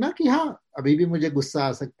भी देखना कि हाँ, अभी भी मुझे गुस्सा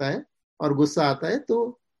आ सकता है, और गुस्सा आता है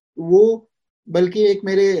तो वो, बल्कि एक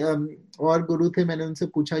मेरे और गुरु थे, मैंने उनसे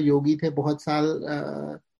पूछा, योगी थे बहुत साल,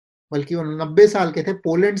 बल्कि वो 90 साल के थे,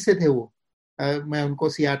 पोलैंड से थे वो. मैं उनको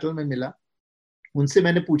सियाटल में मिला, उनसे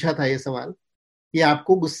मैंने पूछा था ये सवाल कि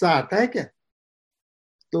आपको गुस्सा आता है क्या?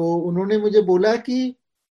 तो उन्होंने मुझे बोला कि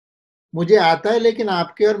मुझे आता है, लेकिन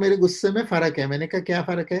आपके और मेरे गुस्से में फर्क है. मैंने कहा क्या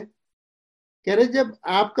फर्क है? कह रहे जब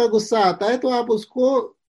आपका गुस्सा आता है तो आप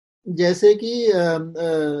उसको जैसे कि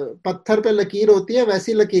पत्थर पे लकीर होती है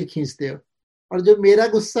वैसी लकीर खींचते हो, और जो मेरा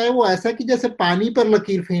गुस्सा है वो ऐसा कि जैसे पानी पर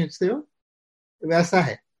लकीर खींचते हो वैसा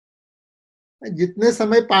है. जितने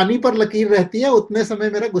समय पानी पर लकीर रहती है उतने समय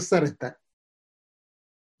मेरा गुस्सा रहता है.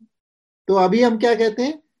 तो अभी हम क्या कहते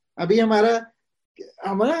हैं, अभी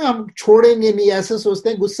हम छोड़ेंगे नहीं, ऐसे सोचते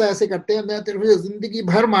हैं, गुस्सा ऐसे करते हैं, मैं तेरे को जिंदगी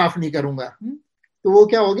भर माफ नहीं करूंगा. तो वो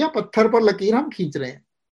क्या हो गया, पत्थर पर लकीर हम खींच रहे हैं.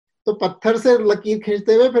 तो पत्थर से लकीर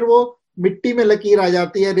खींचते हुए फिर वो मिट्टी में लकीर आ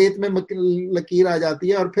जाती है, रेत में लकीर आ जाती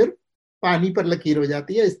है, और फिर पानी पर लकीर हो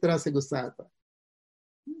जाती है, इस तरह से गुस्सा आता है।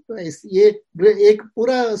 तो ये एक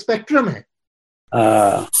पूरा स्पेक्ट्रम है।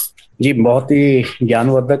 जी, बहुत ही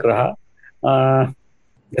ज्ञानवर्धक रहा।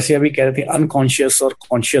 जैसे अभी कह रहे थे अनकॉन्शियस और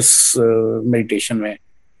कॉन्शियस मेडिटेशन में,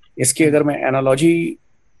 इसकी अगर मैं एनालॉजी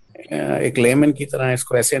एक लेमन की तरह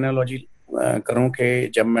इसको ऐसे एनालॉजी करूं कि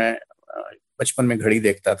जब मैं बचपन में घड़ी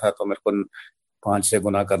देखता था तो मेरे को 5 से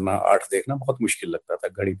गुना करना, 8 देखना बहुत मुश्किल लगता था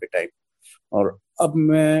घड़ी पे टाइम, और अब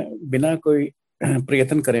मैं बिना कोई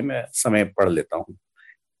प्रयत्न करे मैं समय पढ़ लेता हूँ।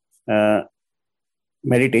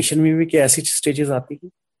 मेडिटेशन में भी क्या ऐसी स्टेजेस आती हैं?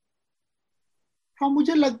 हाँ,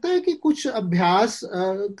 मुझे लगता है कि कुछ अभ्यास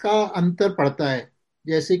का अंतर पड़ता है।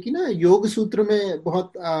 जैसे कि ना योग सूत्र में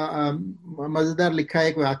बहुत मजेदार लिखा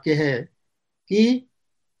एक वाक्य है कि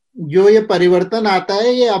जो ये परिवर्तन आता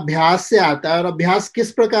है ये अभ्यास से आता है, और अभ्यास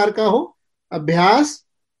किस प्रकार का हो? अभ्यास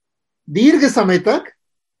दीर्घ समय तक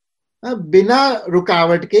बिना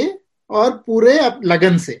रुकावट के और पूरे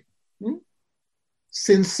लगन से,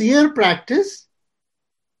 sincere practice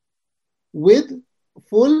with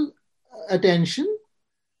full attention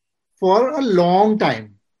for a long time.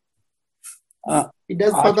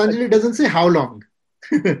 Patanjali doesn't say how long.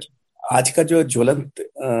 आज का जो ज्वलंत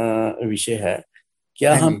विषय है,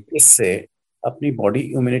 क्या हम इससे अपनी बॉडी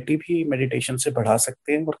इम्यूनिटी भी मेडिटेशन से बढ़ा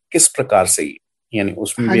सकते हैं, और किस प्रकार से ही, यानी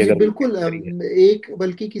उसमें हाँ भी जी, अगर बिल्कुल। एक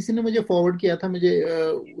बल्कि किसी ने मुझे फॉरवर्ड किया था, मुझे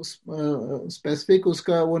उस स्पेसिफिक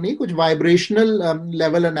उसका वो नहीं, कुछ वाइब्रेशनल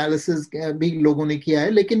लेवल एनालिसिस भी लोगों ने किया है,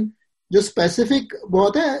 लेकिन जो स्पेसिफिक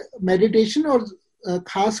बहुत है मेडिटेशन, और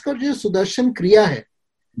खासकर जो सुदर्शन क्रिया है,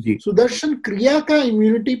 सुदर्शन क्रिया का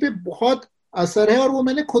इम्यूनिटी पे बहुत असर है। और वो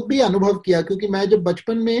मैंने खुद भी अनुभव किया, क्योंकि मैं जब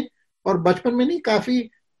बचपन में, और बचपन में नहीं, काफी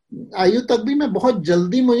आयु तक भी मैं बहुत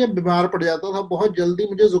जल्दी मुझे बीमार पड़ जाता था, बहुत जल्दी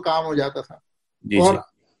मुझे जुकाम हो जाता था। और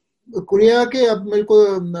क्रिया के अब मेरे को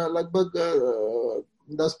लगभग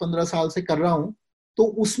 10-15 साल से कर रहा हूँ, तो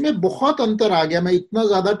उसमें बहुत अंतर आ गया। मैं इतना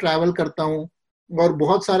ज्यादा ट्रैवल करता हूँ और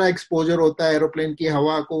बहुत सारा एक्सपोजर होता है एरोप्लेन की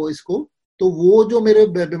हवा को, इसको, तो वो जो मेरे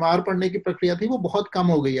बीमार पड़ने की प्रक्रिया थी वो बहुत कम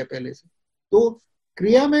हो गई है पहले से। तो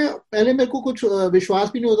क्रिया में पहले मेरे को कुछ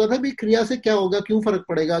विश्वास भी नहीं होता था भी क्रिया से क्या होगा, क्यों फर्क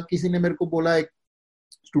पड़ेगा। किसी ने मेरे को बोला, एक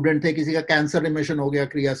स्टूडेंट थे, किसी का कैंसर रिमिशन हो गया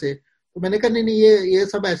क्रिया से, तो मैंने कहा नहीं नहीं, ये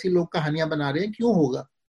सब ऐसी लोग कहानियां बना रहे हैं, क्यों होगा।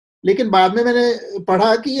 लेकिन बाद में मैंने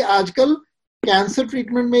पढ़ा कि आजकल कैंसर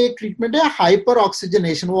ट्रीटमेंट में एक ट्रीटमेंट है हाइपर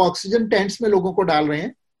ऑक्सीजनेशन। वो ऑक्सीजन टेंट्स में लोगों को डाल रहे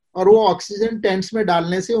हैं, और वो ऑक्सीजन टेंट्स में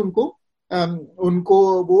डालने से उनको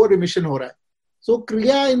वो रिमिशन हो रहा है। सो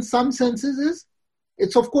क्रिया इन सम senses is,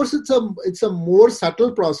 it's of course it's a more subtle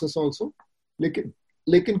process also,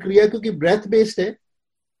 लेकिन क्रिया क्योंकि ब्रेथ बेस्ड है,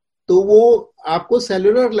 तो वो आपको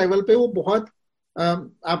सेलुलर लेवल पे वो बहुत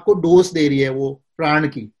आपको डोज दे रही है, वो प्राण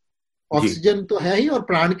की ऑक्सीजन तो है ही, और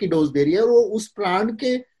प्राण की डोज दे रही है। और वो उस प्राण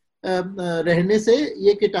के रहने से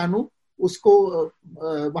ये कीटाणु उसको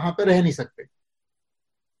वहां पर रह नहीं सकते।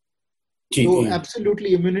 तो एब्सोल्युटली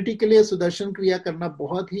इम्यूनिटी के लिए सुदर्शन क्रिया करना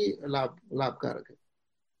बहुत ही लाभकारक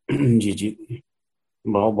है। जी जी,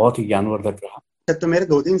 बहुत ही ज्ञानवर्धक रहा। तो मेरे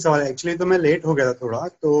 2-3 सवाल, एक्चुअली तो मैं लेट हो गया था थोड़ा,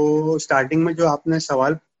 तो स्टार्टिंग में जो आपने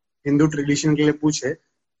सवाल हिंदू ट्रेडिशन के लिए पूछे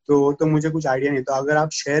तो मुझे कुछ आइडिया नहीं, तो अगर आप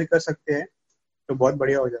शेयर कर सकते हैं तो बहुत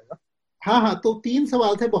बढ़िया हो जाएगा। हाँ, तो 3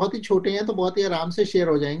 सवाल थे, बहुत ही छोटे हैं, तो बहुत ही आराम से शेयर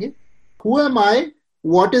हो जाएंगे। Who am I?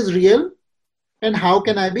 What is real? And how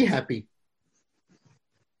can I be happy?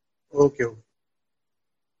 Okay.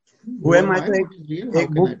 Who am I तो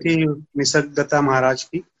एक बुक थी निसर्गदत्ता महाराज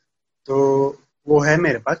की, तो वो है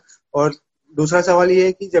मेरे पास। और दूसरा सवाल ये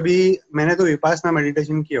है कि जब भी मैंने तो विपासना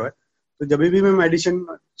मेडिटेशन किया है, तो जब भी मैं मेडिटेशन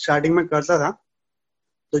स्टार्टिंग में करता था,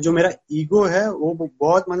 तो जो मेरा ईगो है वो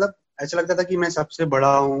बहुत, मतलब ऐसा लगता था कि मैं सबसे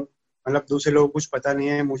बड़ा हूँ, मतलब दूसरे लोगों को कुछ पता नहीं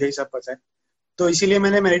है, मुझे ही सब पता है। तो इसीलिए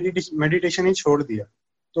मैंने मेडिटेशन ही छोड़ दिया।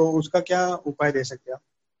 तो उसका क्या उपाय दे सकते आप?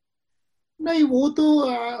 नहीं, वो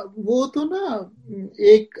तो ना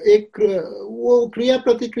एक वो क्रिया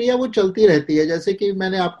प्रतिक्रिया वो चलती रहती है। जैसे कि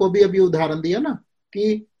मैंने आपको भी अभी उदाहरण दिया ना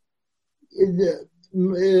कि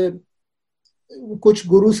कुछ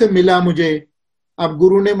गुरु से मिला मुझे, अब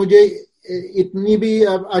गुरु ने मुझे इतनी भी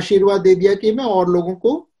आशीर्वाद दे दिया कि मैं और लोगों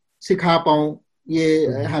को सिखा पाऊं ये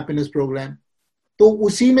हैप्पीनेस प्रोग्राम। तो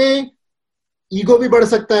उसी में ईगो भी बढ़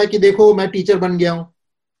सकता है कि देखो मैं टीचर बन गया हूं,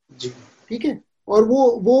 ठीक है। और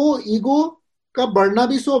वो ईगो का बढ़ना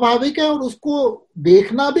भी स्वाभाविक है, और उसको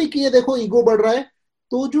देखना भी कि ये देखो ईगो बढ़ रहा है।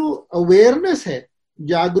 तो जो अवेयरनेस है,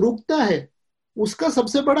 जागरूकता है, उसका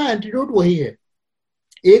सबसे बड़ा एंटीडोट वही है।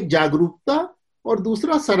 एक जागरूकता और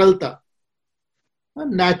दूसरा सरलता,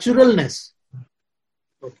 नेचुरलनेस,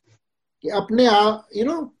 कि अपने आप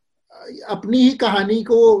अपनी ही कहानी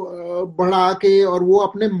को बढ़ा के, और वो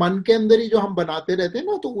अपने मन के अंदर ही जो हम बनाते रहते हैं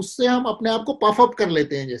ना, तो उससे हम अपने आप को पफ अप कर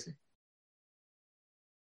लेते हैं। जैसे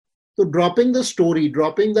So dropping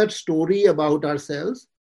that story about ourselves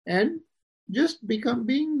and just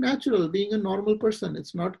being natural, being a normal person.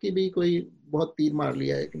 It's not कि भी कोई बहुत तीर मार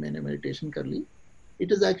लिया है कि मैंने meditation कर ली.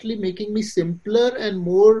 It is actually making me simpler and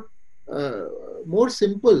more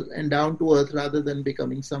simple and down to earth rather than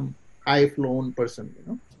becoming some high flown person, you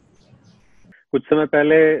know. कुछ समय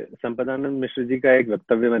पहले संपदानंद मिश्र जी का एक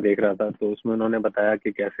वक्तव्य मैं देख रहा था, तो उसमें उन्होंने बताया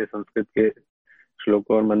कि कैसे संस्कृत के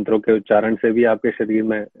श्लोकों और मंत्रों के उच्चारण से भी आपके शरीर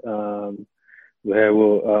में जो है वो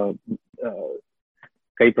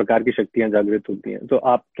कई प्रकार की शक्तियां जागृत होती हैं. तो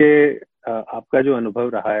आपका जो अनुभव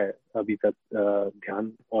रहा है अभी तक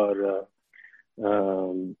ध्यान और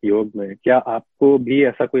योग में, क्या आपको भी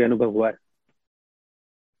ऐसा कोई अनुभव हुआ है?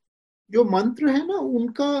 जो मंत्र है ना,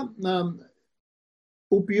 उनका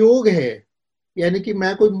उपयोग है, यानी कि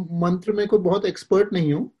मैं कोई मंत्र में कोई बहुत एक्सपर्ट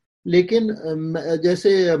नहीं हूँ, लेकिन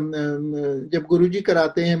जैसे जब गुरुजी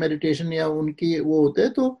कराते हैं मेडिटेशन या उनकी वो होते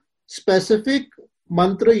हैं, तो स्पेसिफिक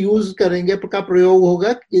मंत्र यूज करेंगे का प्रयोग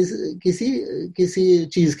होगा किसी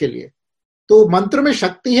चीज के लिए. तो मंत्र में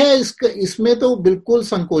शक्ति है, इसमें तो बिल्कुल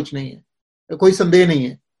संकोच नहीं है, कोई संदेह नहीं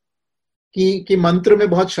है कि मंत्र में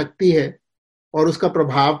बहुत शक्ति है और उसका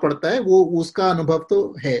प्रभाव पड़ता है, वो उसका अनुभव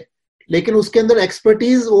तो है. लेकिन उसके अंदर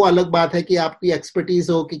एक्सपर्टीज वो अलग बात है कि आपकी एक्सपर्टीज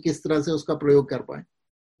हो कि किस तरह से उसका प्रयोग कर पाए,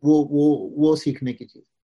 वो सीखने की चीज.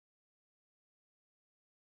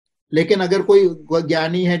 लेकिन अगर कोई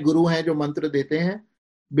ज्ञानी है, गुरु है जो मंत्र देते हैं,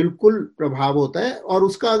 बिल्कुल प्रभाव होता है. और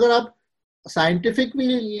उसका अगर आप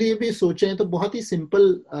साइंटिफिकली भी सोचें तो बहुत ही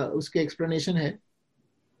सिंपल उसके एक्सप्लेनेशन है.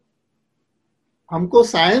 हमको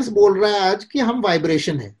साइंस बोल रहा है आज कि हम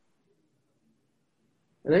वाइब्रेशन है,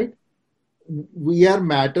 right? We are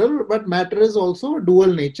matter, but matter is also a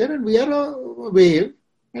dual nature, and we are a wave,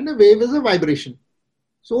 and a wave is a vibration.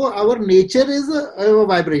 So our nature is a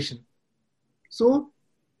vibration. So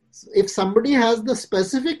if somebody has the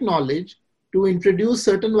specific knowledge to introduce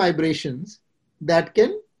certain vibrations that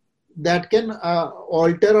can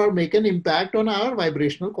alter or make an impact on our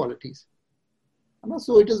vibrational qualities.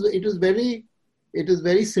 So it is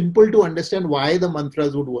very simple to understand why the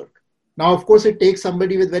mantras would work. Now, of course, it takes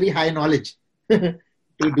somebody with very high knowledge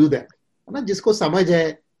to do that. है ना, जिसको समझ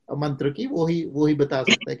है मंत्र की, वही बता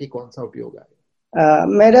सकता है कि कौन सा उपयोग है.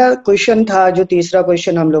 मेरा क्वेश्चन था, जो तीसरा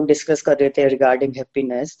क्वेश्चन हम लोग डिस्कस कर रहे थे रिगार्डिंग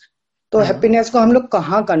हैप्पीनेस. तो हैप्पीनेस को हम लोग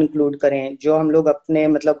कहाँ कंक्लूड करें? जो हम लोग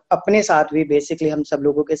अपने साथ भी, बेसिकली हम सब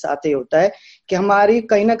लोगों के साथ ही होता है कि हमारी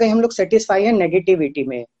कहीं ना कहीं हम लोग सेटिस्फाई है नेगेटिविटी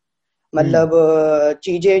में. मतलब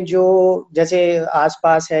चीजें जो जैसे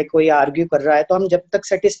आसपास है, कोई आर्ग्यू कर रहा है, तो हम जब तक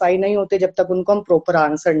सेटिस्फाई नहीं होते, जब तक उनको हम प्रॉपर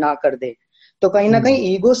आंसर ना कर दे, तो कहीं ना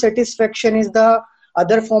कहीं ego satisfaction is the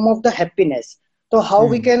other form of the happiness. तो how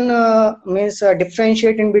we can means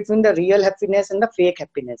differentiate in between the real happiness and the fake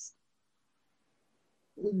happiness?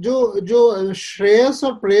 जो श्रेयस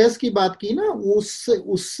और प्रेयस की बात की ना,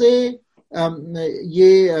 उससे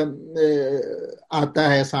ये आता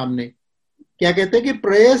है सामने. क्या कहते हैं कि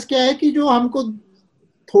प्रेयस क्या है कि जो हमको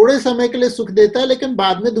थोड़े समय के लिए सुख देता है लेकिन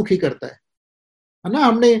बाद में दुखी करता है ना.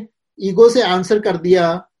 हमने ईगो से आंसर कर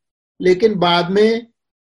दिया, लेकिन बाद में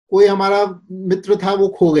कोई हमारा मित्र था वो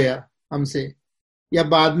खो गया हमसे, या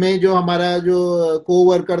बाद में जो हमारा जो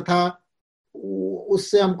कोवर्कर था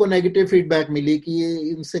उससे हमको नेगेटिव फीडबैक मिली कि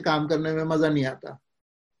इनसे काम करने में मजा नहीं आता.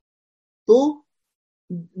 तो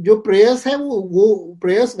जो प्रेयस है वो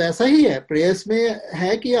प्रेयस वैसा ही है. प्रेयस में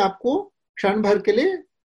है कि आपको क्षण भर के लिए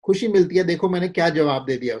खुशी मिलती है, देखो मैंने क्या जवाब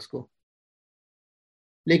दे दिया उसको,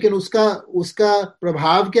 लेकिन उसका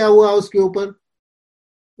प्रभाव क्या हुआ उसके ऊपर,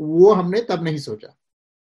 वो हमने तब नहीं सोचा.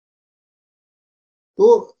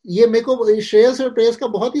 तो ये मेरे को श्रेयस और प्रेयस का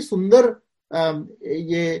बहुत ही सुंदर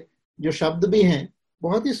ये जो शब्द भी हैं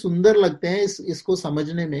बहुत ही सुंदर लगते हैं इसको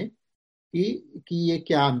समझने में कि ये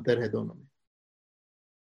क्या अंतर है दोनों में.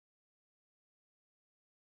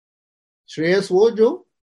 श्रेयस वो जो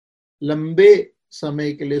लंबे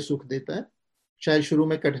समय के लिए सुख देता है, शायद शुरू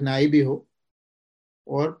में कठिनाई भी हो,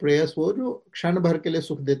 और प्रेयस वो जो क्षण भर के लिए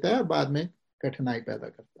सुख देता है, बाद में कठिनाई पैदा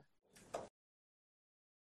करता है.